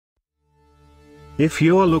If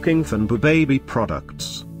you're looking for NBU baby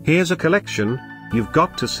products, here's a collection you've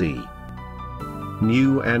got to see.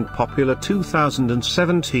 New and popular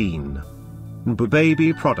 2017 NBU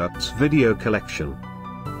baby products video collection.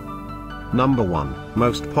 Number 1,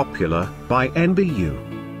 most popular, by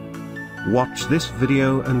NBU. Watch this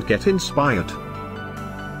video and get inspired.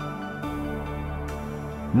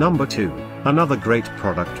 Number 2, another great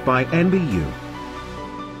product by NBU.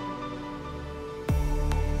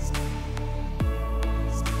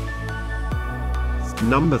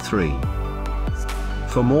 Number 3.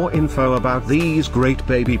 For more info about these great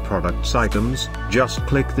baby products items, just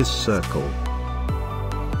click this circle.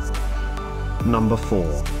 Number 4.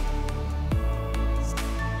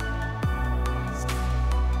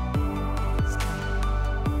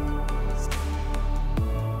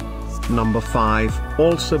 Number 5,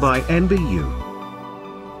 also by NBU.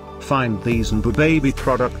 Find these NBU baby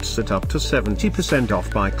products at up to 70%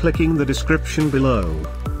 off by clicking the description below.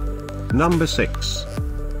 Number 6.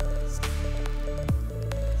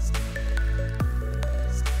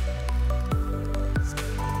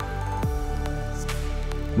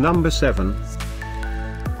 Number 7.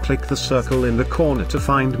 Click the circle in the corner to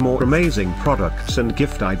find more amazing products and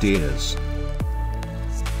gift ideas.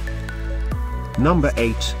 Number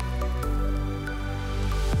 8.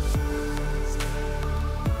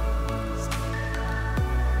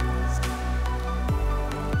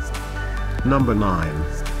 Number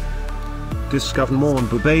 9. Discover more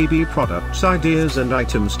NBU baby products ideas and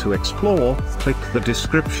items to explore, click the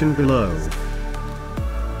description below.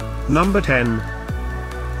 Number 10.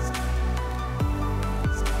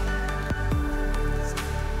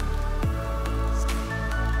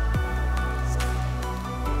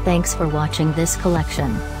 Thanks for watching this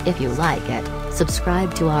collection. If you like it,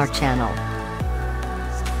 subscribe to our channel.